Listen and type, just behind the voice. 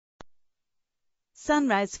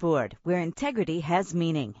Sunrise Ford, where integrity has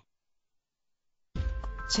meaning.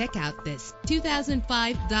 Check out this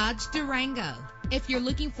 2005 Dodge Durango. If you're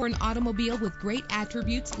looking for an automobile with great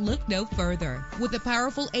attributes, look no further. With a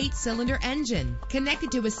powerful 8-cylinder engine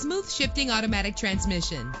connected to a smooth shifting automatic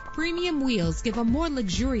transmission, premium wheels give a more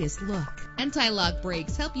luxurious look. Anti-lock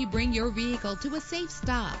brakes help you bring your vehicle to a safe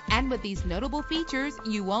stop. And with these notable features,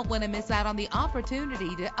 you won't want to miss out on the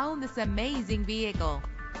opportunity to own this amazing vehicle.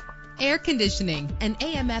 Air conditioning, and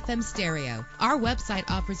AM/FM stereo. Our website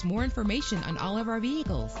offers more information on all of our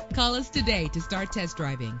vehicles. Call us today to start test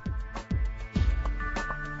driving.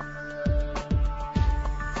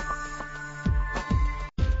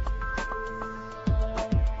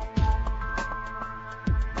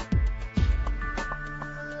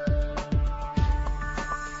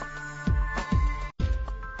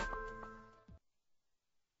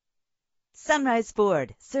 Sunrise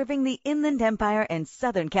Ford, serving the Inland Empire and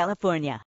Southern California.